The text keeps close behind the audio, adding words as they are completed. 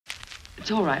It's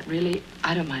all right, really.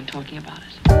 I don't mind talking about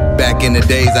it. Back in the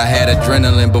days, I had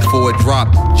adrenaline before it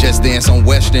dropped. Just Dance on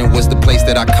Western was the place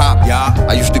that I copped. Yeah.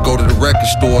 I used to go to the record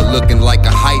store looking like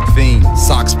a hype fiend.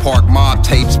 Sox Park mob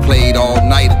tapes played all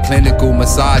night. A clinical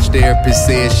massage therapist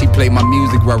said she played my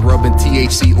music while rubbing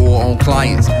THC oil on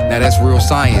clients. Now that's real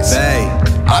science. Hey,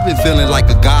 I've been feeling like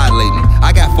a god lately.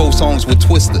 I got 4 songs with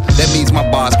Twister. That means my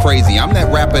bar's crazy. I'm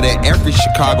that rapper that every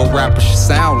Chicago rapper should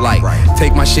sound like.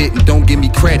 Take my shit and don't give me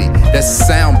credit. That's a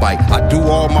soundbite. I do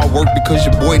all my work because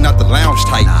your boy not the lounge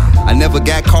type. I never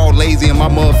got called lazy in my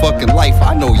motherfucking life.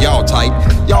 I know y'all type.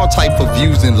 Y'all type for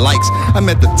views and likes. I'm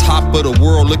at the top of the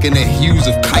world looking at hues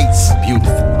of kites.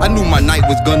 Beautiful. I knew my night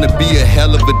was gonna be a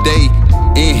hell of a day.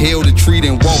 Inhale the treat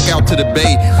and walk out to the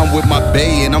bay. I'm with my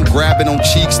bae and I'm grabbing on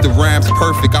cheeks. The rhyme's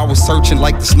perfect. I was searching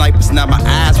like the snipers, now my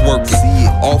eyes working.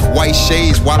 Off-white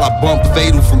shades while I bump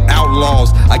Fatal from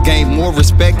Outlaws. I gained more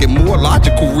respect and more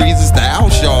logical reasons to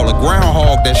out y'all. A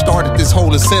groundhog that started this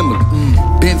whole assembly.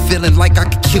 Been feeling like I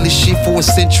could kill this shit for a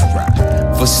century.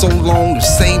 For so long, the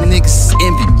same niggas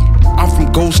envy me. I'm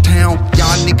from Ghost Town,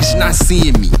 y'all niggas not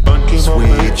seeing me.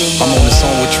 Switch. I'm on the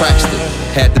song with Traxster.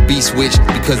 Had to be switched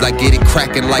because I get it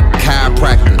cracking like a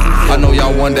chiropractor. I know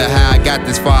y'all wonder how I got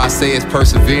this far. I say it's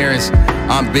perseverance.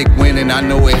 I'm big winning, I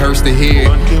know it hurts to hear.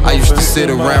 I used to sit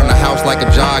around the house like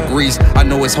a jar of grease. I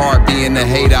know it's hard being a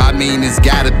hater, I mean it's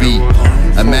gotta be.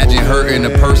 Imagine hurting a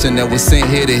person that was sent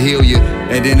here to heal you,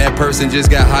 and then that person just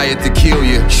got hired to kill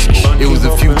you. It was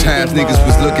a few times niggas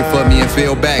was looking for me and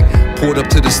fell back. Pulled up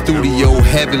to the studio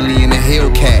heavily in a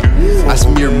Hellcat. I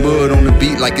smear mud on the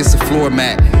beat like it's a floor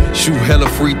mat. Shoot hella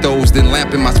free throws, then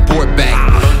lamp in my sport back.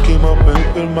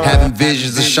 Having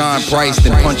visions of Sean Price,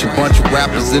 then punch a bunch of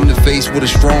rappers in the face with a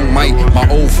strong mic. My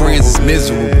old friends is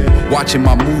miserable, watching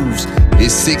my moves.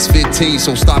 It's 6:15,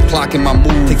 so stop clocking my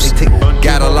moves.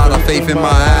 Got a lot of faith in my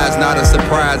eyes, not a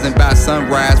surprise. And by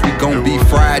sunrise, we gon' be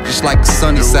fried just like the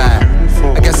sunny side.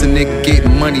 I guess a nigga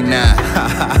getting money now.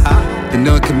 The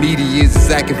non-comedians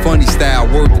is acting funny style.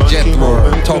 Word to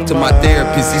Jethro. Talk to my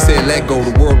therapist, he said let go.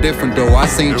 The world different though. I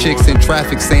seen chicks in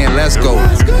traffic saying let's go.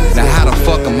 Now how the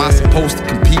fuck am I supposed to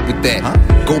compete with that?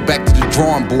 Go back to the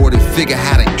drawing board and figure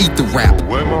how to eat the rap.